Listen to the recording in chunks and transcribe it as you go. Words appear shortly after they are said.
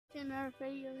another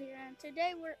video here, and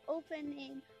today we're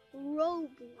opening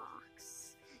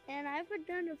Roblox. And I haven't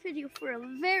done a video for a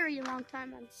very long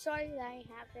time. I'm sorry that I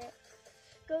haven't.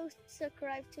 Go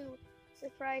subscribe to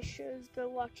Surprise Shows, go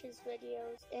watch his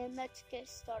videos, and let's get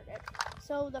started.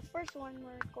 So the first one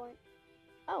we're going,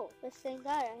 oh, the same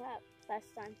guy I had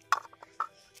last time.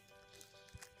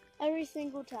 Every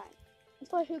single time.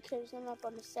 But who cares, I'm not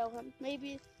going to sell him.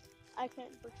 Maybe I can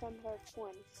pretend they're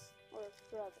twins, or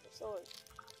brothers, or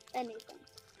anything.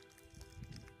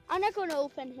 I'm not going to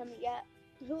open him yet.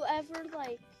 Whoever,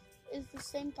 is the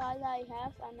same guy that I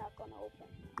have, I'm not going to open.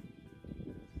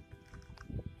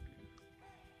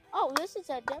 Oh, this is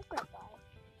a different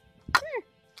guy.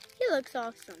 He looks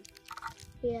awesome.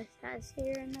 He has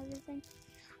hair and everything.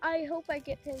 I hope I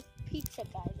get his pizza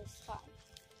guy this time.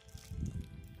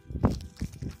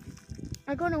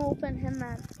 I'm going to open him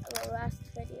at the last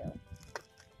video.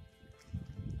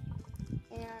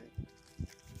 And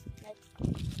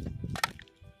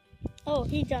oh,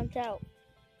 he jumped out.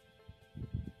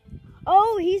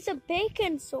 Oh, he's a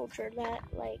bacon soldier that,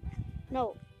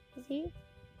 no. Is he?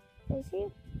 Is he?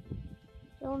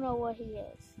 I don't know what he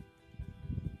is.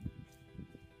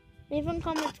 Leave in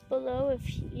comments below if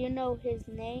you know his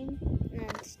name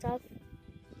and stuff.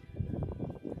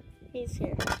 He's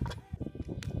here.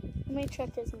 Let me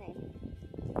check his name.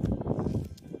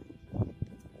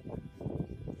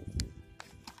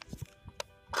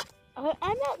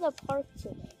 I'm at the park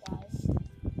today, guys.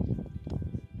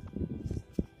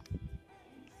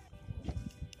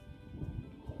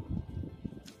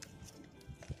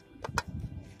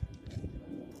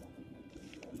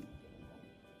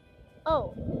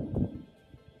 Oh.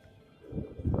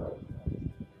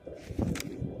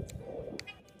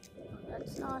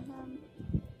 That's not him.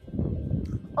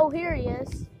 Oh, here he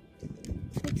is.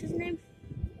 What's his name?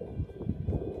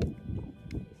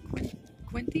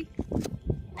 Quinty?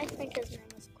 I think his name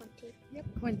is Quinty. Yep,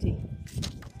 Quinty.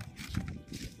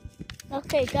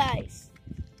 Okay, guys.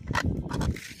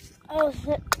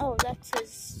 Oh, that's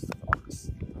his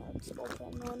box. Let's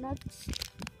open one.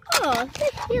 Oh,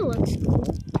 he looks cool.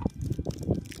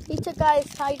 Pizza guy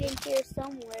is hiding here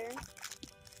somewhere.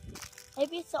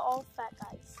 Maybe it's all fat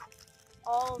guys.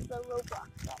 All of the Roblox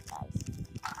fat guys.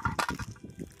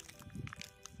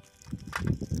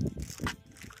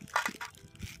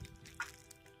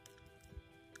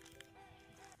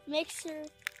 Make sure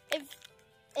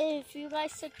if you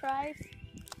guys subscribe,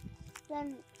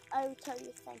 then I will tell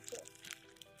you thank you.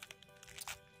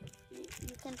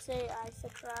 You can say I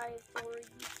subscribe,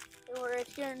 or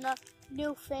if you're a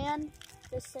new fan,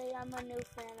 just say I'm a new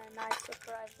fan and I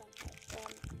subscribe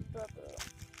and blah blah blah.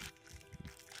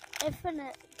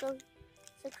 Infinite, go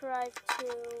subscribe to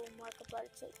Markiplier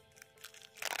too.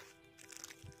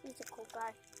 He's a cool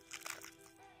guy.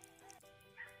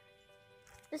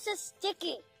 This is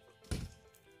sticky.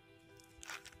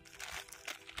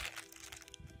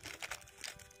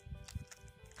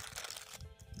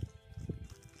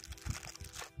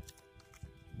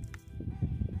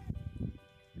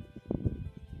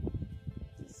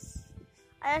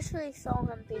 I actually saw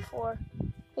him before.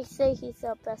 They say he's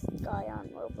the best guy on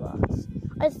Roblox.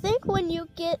 I think when you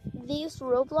get these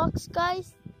Roblox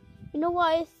guys, you know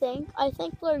what I think? I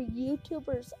think they're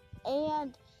YouTubers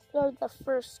and they're the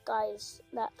first guys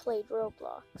that played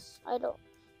Roblox.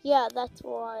 Yeah, that's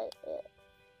why.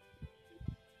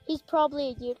 He's probably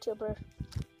a YouTuber.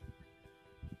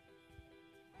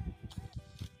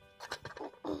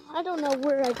 I don't know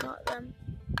where I got them.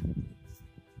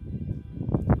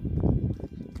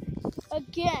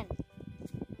 Again,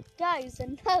 guys,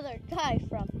 another guy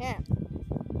from him.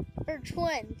 They're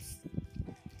twins.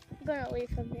 I'm gonna leave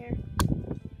him here.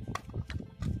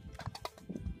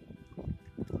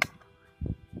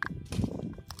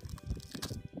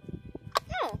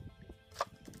 No,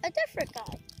 a different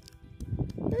guy.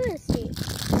 Who is he?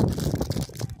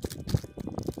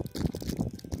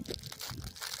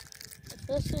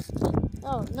 This is,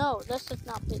 oh no, this is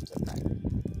not Pizza Guy.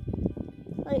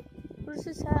 Wait, where's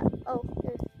his hat? Oh,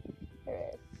 here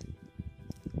it is.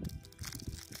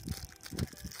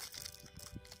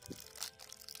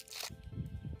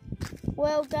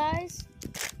 Well, guys,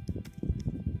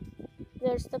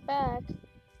 there's the bag.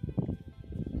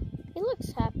 He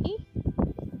looks happy.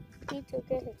 Need to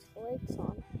get his flakes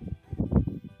on.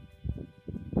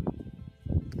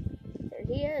 There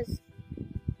he is.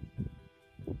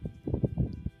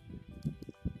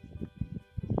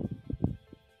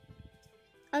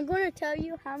 I'm going to tell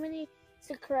you how many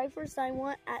subscribers I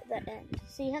want at the end.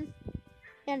 See him?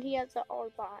 And he has the R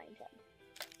behind him.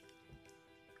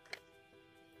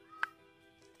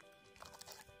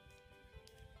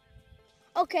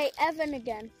 Okay, Evan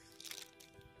again.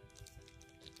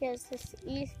 He has this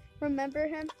remember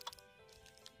him?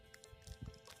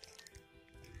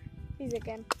 He's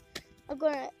again. I'm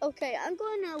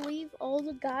gonna leave all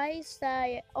the guys that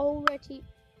I already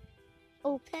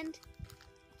opened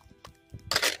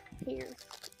here.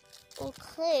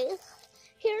 Okay.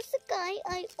 Here's the guy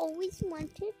I always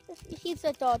wanted. He's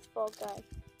a dodgeball guy.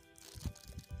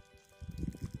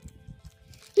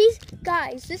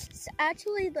 Guys, this is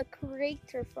actually the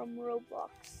creator from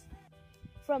Roblox.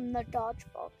 From the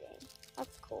dodgeball game.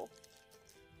 That's cool.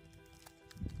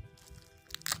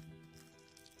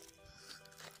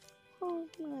 Oh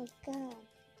my god.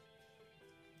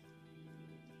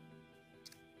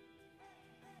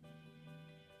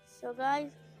 So guys,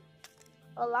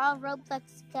 a lot of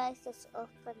Roblox guys just open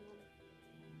and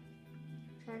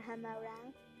turn him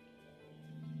around.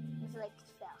 It's like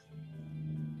fell.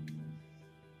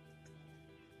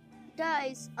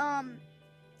 Guys,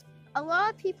 a lot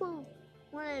of people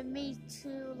wanted me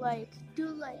to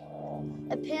do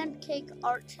a pancake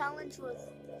art challenge with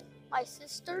my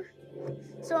sister.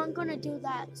 So I'm gonna do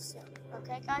that soon.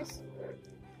 Okay guys?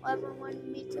 Whoever wanted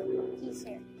me to, he's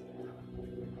here.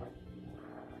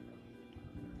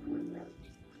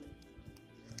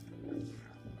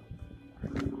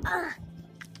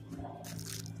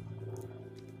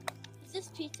 Is this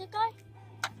pizza guy?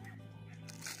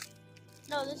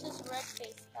 No, this is red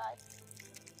face guy.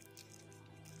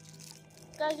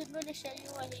 Guys, I'm going to show you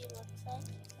what he looks like.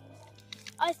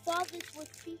 I thought this was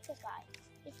pizza guy.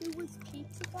 If it was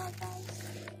pizza guy, guys,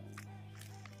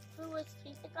 if it was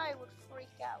pizza guy, I would freak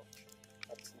out.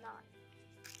 It's not.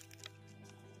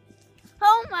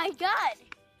 Oh my god!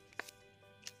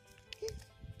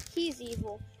 He's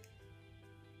evil.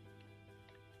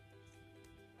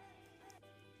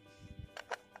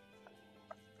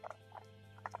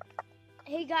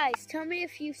 Hey guys, tell me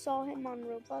if you saw him on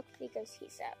Roblox because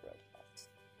he's at Roblox.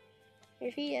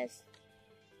 Here he is.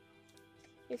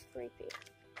 He's creepy.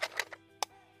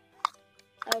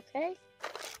 Okay.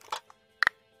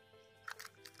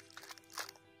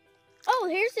 Oh,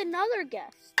 here's another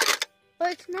guest.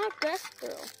 But it's not guest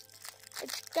girl.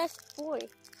 It's guest boy.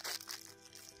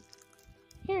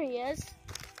 Here he is.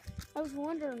 I was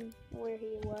wondering where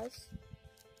he was.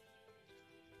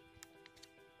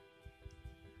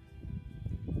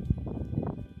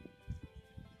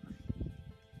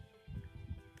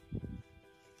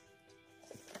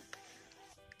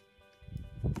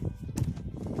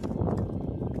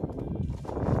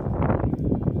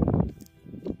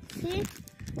 See?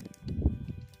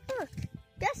 Look,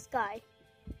 this guy.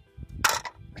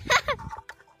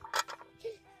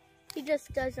 He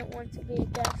just doesn't want to be a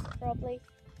guest, probably.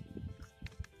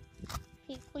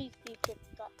 Please be pizza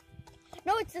guy.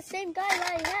 No, it's the same guy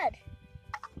that I had.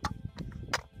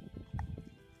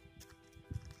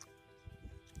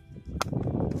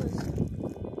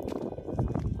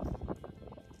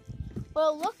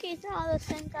 Well, look, he's not the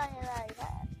same guy that I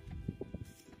had.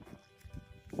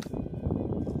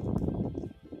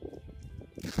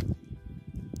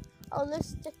 Oh, this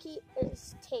sticky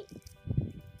is tape.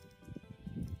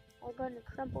 I'm going to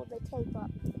crumple the tape up.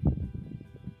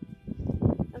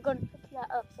 I'm going to pick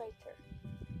that up later.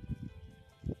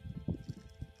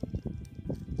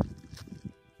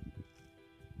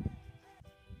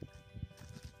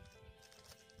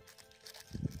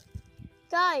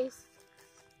 Guys.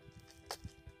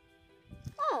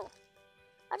 Oh.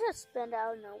 I just spun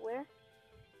out of nowhere.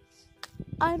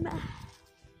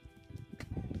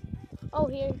 Oh,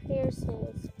 here's his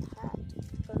hat. I'm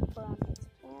going to put on his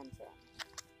pants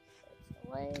and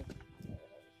away.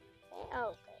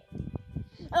 Okay.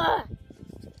 Ugh!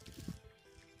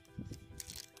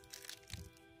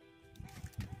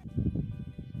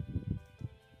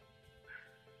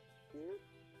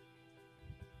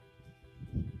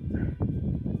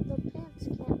 The pants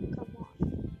can't come on.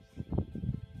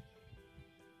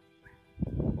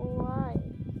 Why?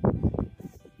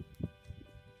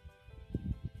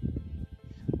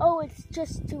 Oh, it's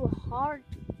just too hard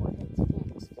for his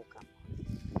pants to come on.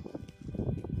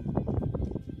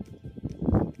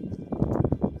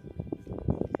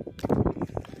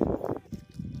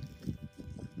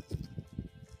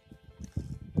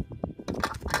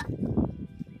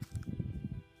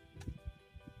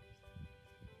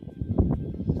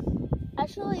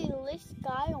 Actually, this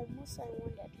guy almost I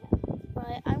wanted him,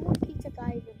 but I want pizza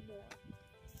guy even more.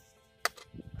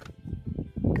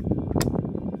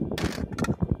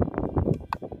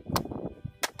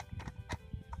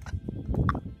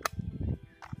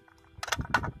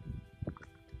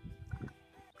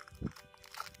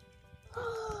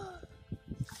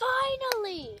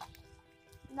 Finally!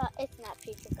 No, it's not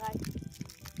pizza guy.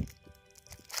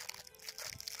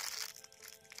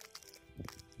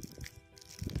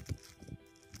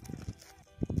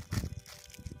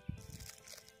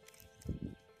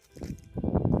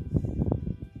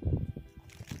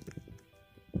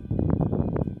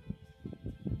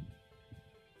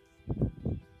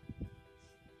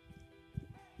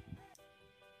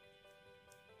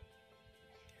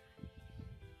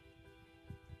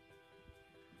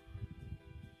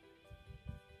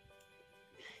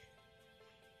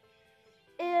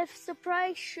 if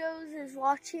Surprise Shows is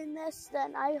watching this,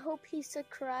 then I hope he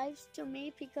subscribes to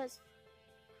me because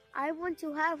I want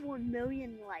to have 1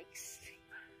 million likes.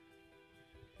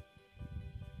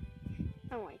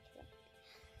 I like it.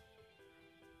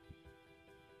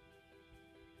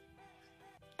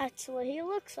 That's what he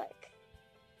looks like.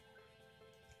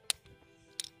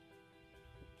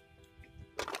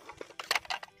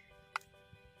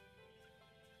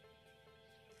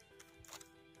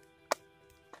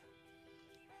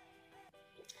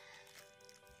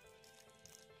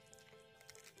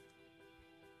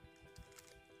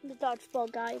 The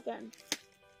dodgeball guy again.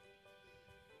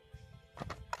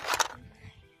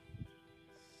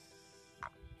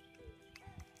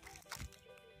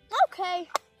 Okay.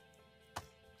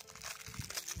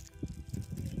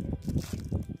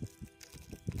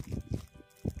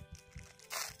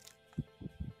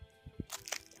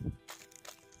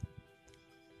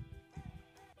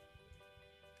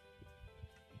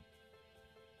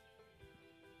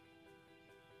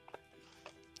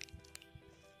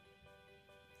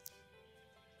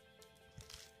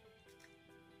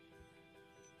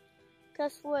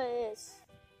 Guess what it is?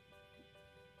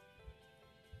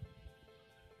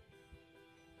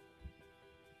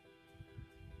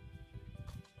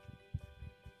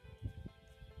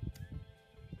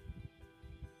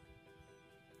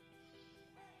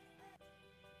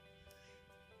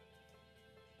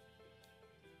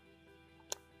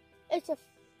 It's a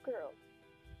girl.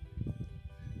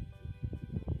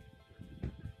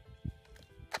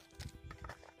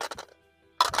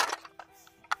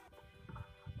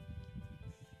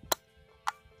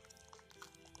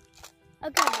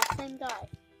 Again, the same guy.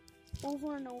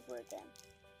 Over and over again.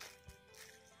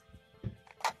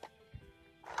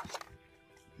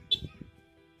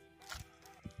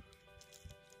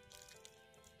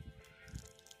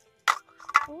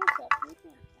 What was that?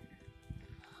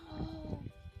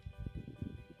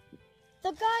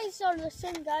 The guys are the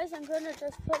same guys. I'm gonna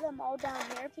just put them all down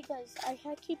here because I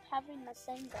keep having the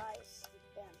same guys.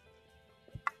 Again.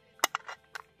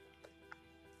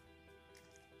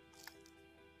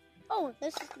 Oh,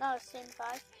 this is not the same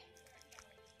guy.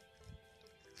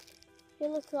 He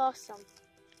looks awesome.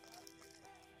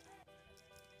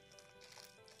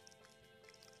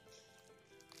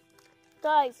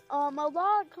 Guys, a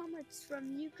lot of comments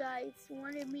from you guys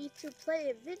wanted me to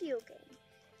play a video game.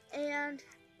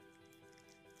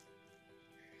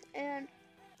 And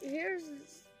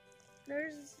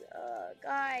there's a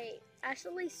guy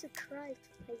actually subscribed to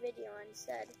my video and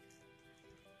said,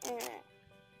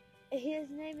 his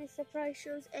name is Surprise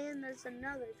Shows, and there's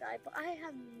another guy, but I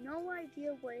have no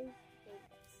idea what his name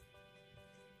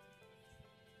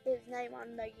is. His name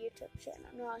on the YouTube channel,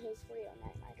 not his real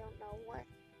name. I don't know what.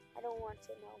 I don't want to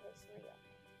know his real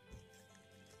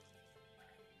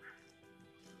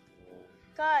name.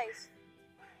 Guys,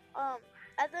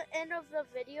 at the end of the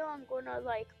video, I'm gonna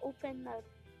like open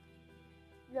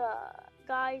the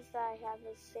guys that I have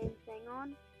the same thing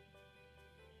on.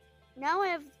 Now I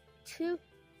have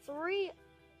three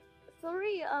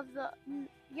of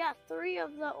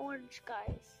the orange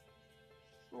guys.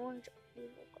 Orange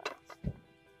evil guys.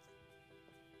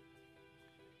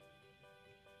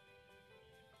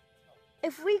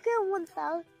 If we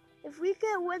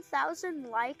get 1,000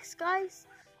 likes, guys,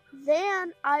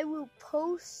 then I will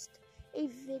post a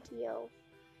video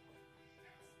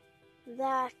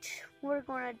that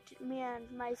me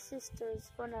and my sister's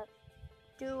gonna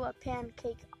do a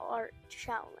pancake art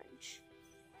challenge.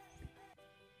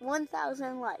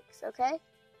 1,000 likes, okay?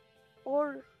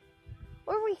 Or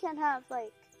we can have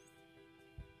like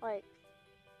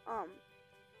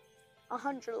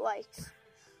 100 likes.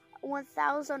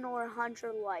 1,000 or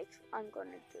 100 likes, I'm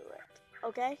gonna do it,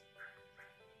 okay?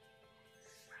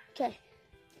 Okay,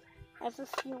 I have a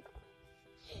few.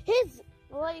 His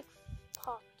life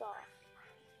popped off.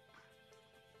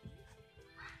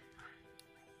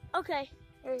 Okay,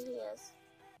 here he is.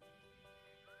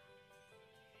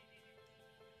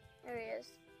 There he is.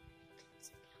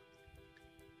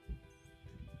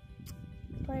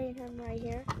 Putting him right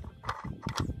here.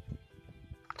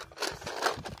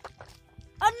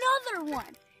 Another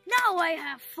one! Now I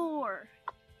have 4.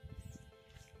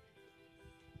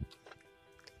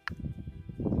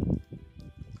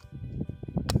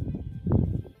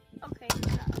 Okay,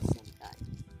 not the same guy.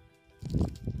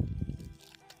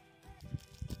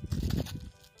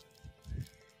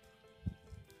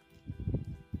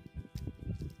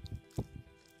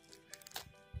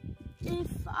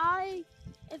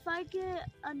 If I get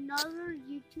another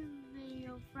YouTube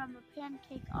video from a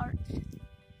pancake art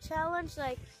challenge,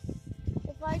 like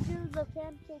if I do the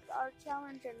pancake art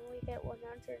challenge and we get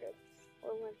 100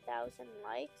 or 1,000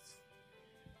 likes,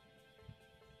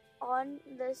 on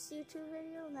this YouTube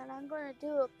video, then I'm gonna do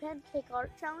a pancake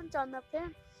art challenge. On the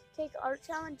pancake art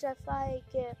challenge, if I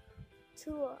get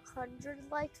 200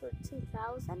 likes or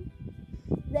 2,000,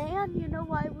 then you know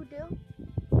what I will do?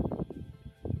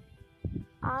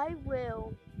 I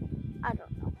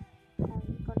don't know.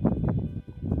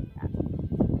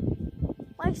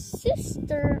 My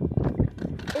sister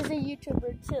is a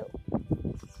YouTuber too.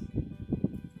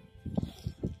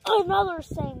 Another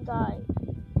same guy.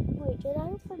 Wait, did I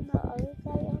open the other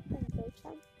guy up in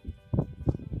daytime?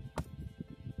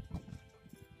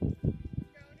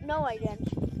 No, I didn't.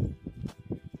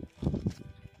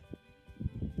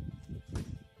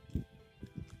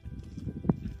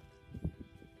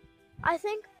 I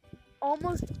think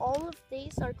almost all of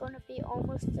these are going to be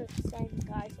almost the same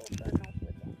guys over and over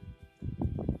again.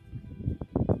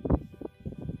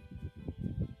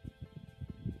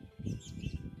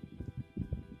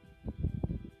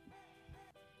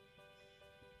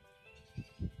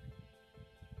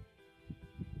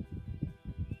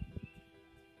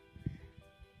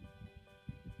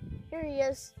 Here he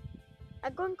is.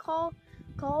 I'm going to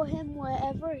call him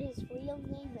whatever his real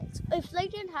name is. If they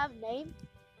didn't have name,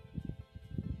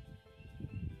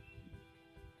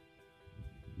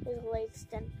 his legs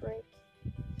didn't break.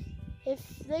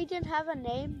 If they didn't have a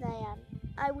name, then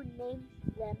I would name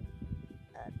them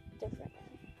a different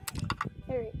name.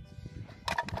 Here he is.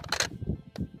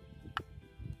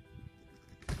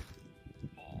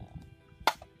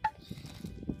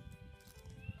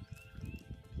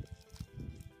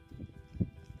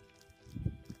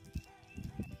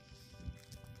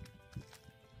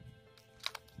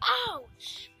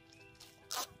 Ouch!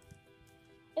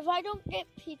 If I don't get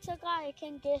Pizza Guy, I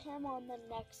can get him on the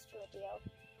next video.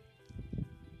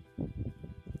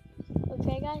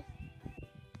 Okay, guys?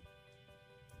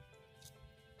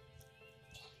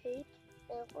 Keep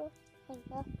everything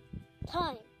up.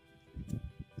 Time.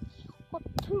 What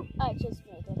two? I just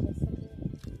made it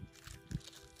disappear.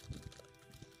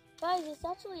 Guys, it's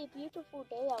actually a beautiful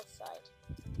day outside.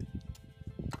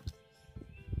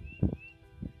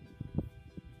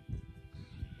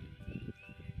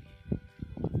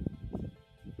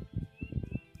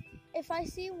 If I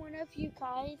see one of you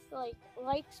guys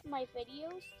likes my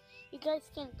videos, you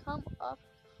guys can come up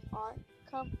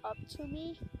to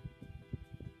me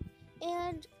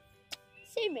and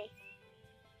see me.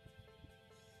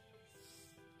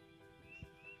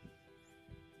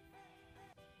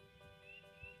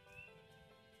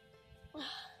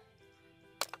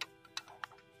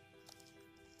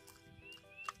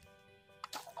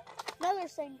 Another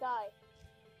same guy.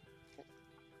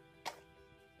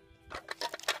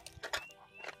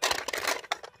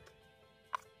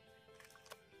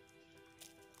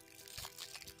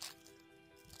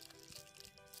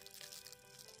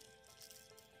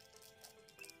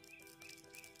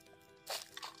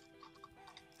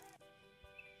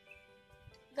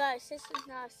 Guys, this is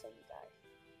not the same guy.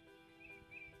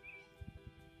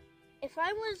 If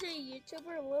I was a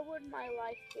YouTuber, what would my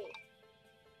life be?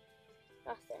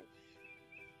 Nothing.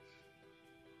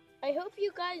 I hope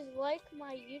you guys like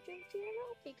my YouTube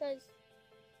channel because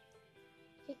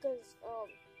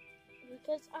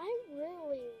I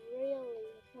really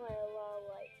want a lot of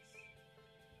likes.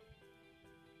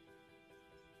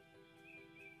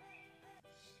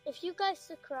 If you guys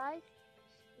subscribe,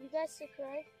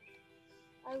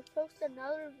 I will post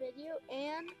another video,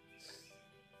 and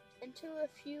into a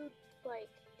few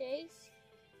days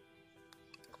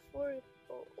or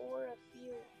a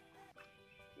few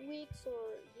weeks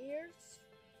or years,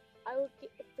 I will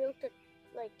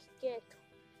get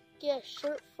a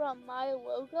shirt from my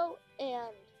logo,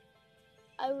 and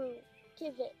I will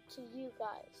give it to you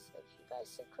guys if you guys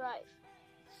subscribe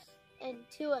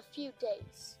into a few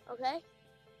days. Okay,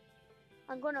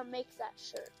 I'm gonna make that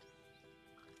shirt.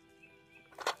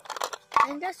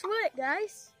 And guess what,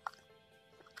 guys?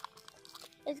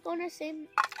 It's gonna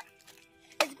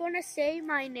say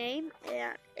my name,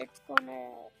 and it's gonna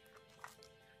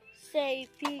say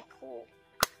 "Be cool."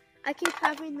 I keep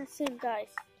having the same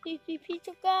guys.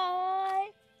 Pizza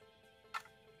Guy.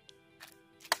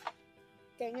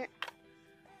 Dang it.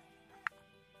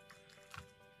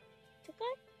 Pizza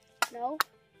Guy? No.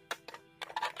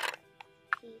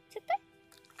 Pizza Guy.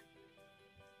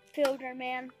 Fielder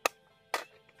Man.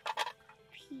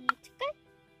 Pizza Guy.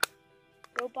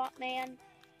 Robot Man.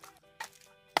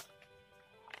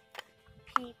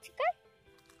 Pizza Guy.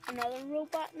 Another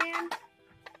Robot Man.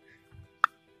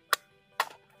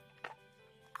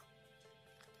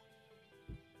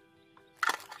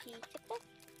 Pizza Guy.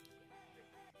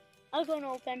 I'm going to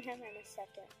open him in a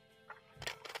second.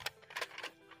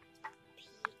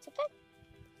 Pizza Guy.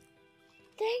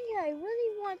 Dang it, I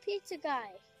really want Pizza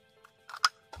Guy.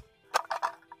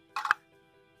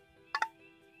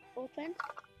 Open.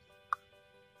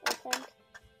 Open.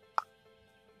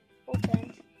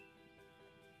 Open.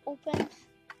 Open.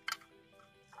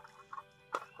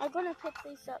 I'm gonna pick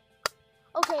these up.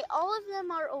 Okay, all of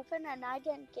them are open and I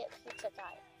didn't get Pizza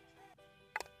Guy.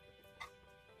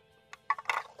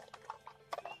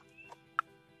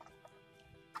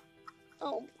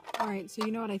 Oh. Alright, so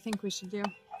you know what I think we should do?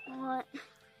 What?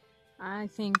 I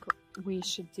think we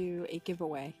should do a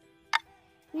giveaway.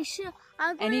 We should.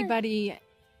 Anybody,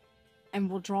 and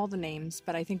we'll draw the names,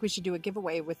 but I think we should do a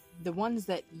giveaway with the ones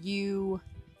that you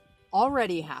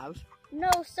already have.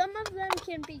 No, some of them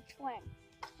can be twins.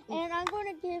 And I'm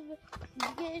going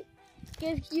to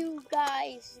give you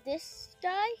guys this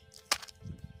die.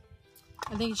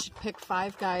 I think you should pick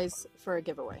 5 guys for a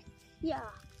giveaway. Yeah.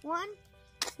 1,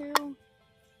 2,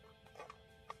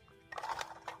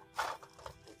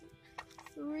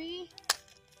 3,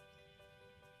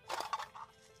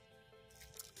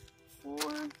 4,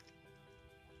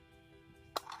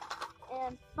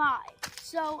 and 5.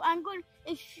 So I'm going.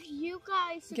 If you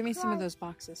guys Give me some of those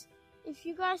boxes. If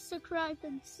you guys subscribe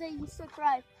and say you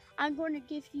subscribe, I'm going to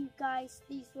give you guys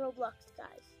these Roblox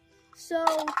guys. So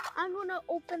I'm going to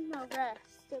open the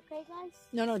rest. Okay, guys?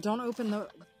 No, don't open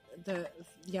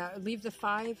yeah, leave the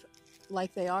 5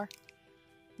 like they are.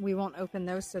 We won't open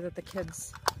those so that the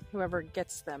kids, whoever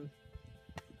gets them,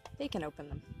 they can open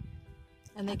them.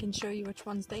 And they can show you which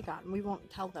ones they got. And we won't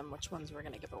tell them which ones we're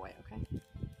going to give away, okay?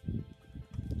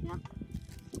 Yeah.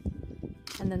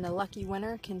 And then the lucky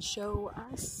winner can show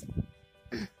us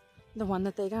the one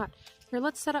that they got. Here,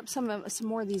 let's set up some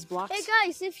more of these blocks. Hey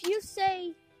guys, if you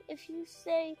say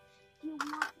you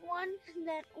want one,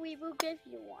 then we will give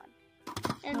you one.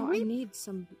 And no, I need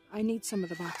some of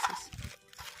the boxes.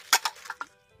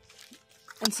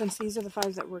 And since these are the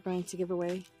 5 that we're going to give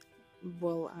away,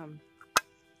 we'll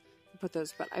put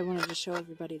those. But I wanted to show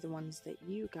everybody the ones that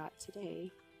you got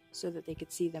today so that they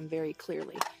could see them very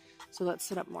clearly. So let's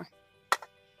set up more.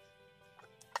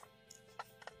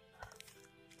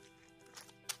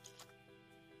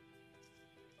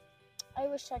 I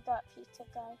wish I got Pizza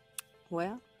Guy.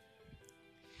 Well,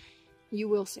 you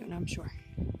will soon, I'm sure.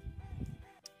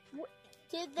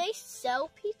 Did they sell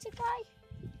Pizza Guy?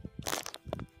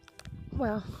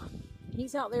 Well,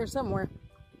 he's out there somewhere.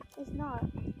 He's not.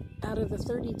 Out of the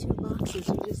 32 boxes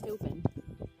you just opened,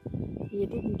 you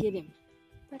didn't get him.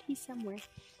 But he's somewhere.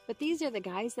 But these are the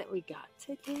guys that we got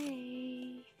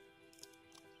today.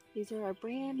 These are our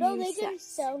brand new No, they didn't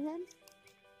sets. sell him.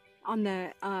 On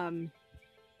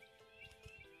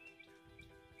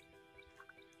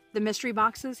the mystery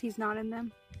boxes, he's not in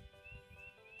them.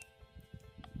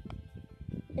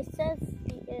 It says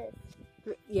he is.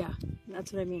 Yeah,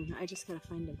 that's what I mean. I just gotta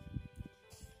find him.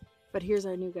 But here's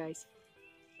our new guys.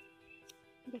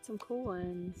 We got some cool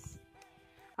ones.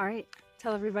 Alright,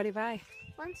 tell everybody bye.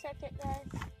 1 second, guys.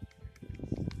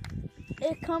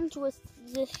 It comes with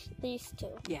these 2.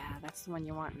 Yeah, that's the one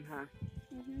you want, huh?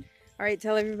 Mm-hmm. Alright,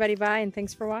 tell everybody bye and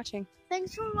thanks for watching.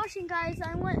 Thanks for watching, guys.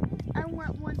 I want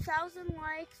 1,000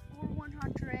 likes or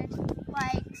 100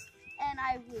 likes, and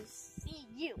I will see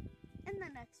you in the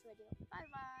next video. Bye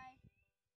bye.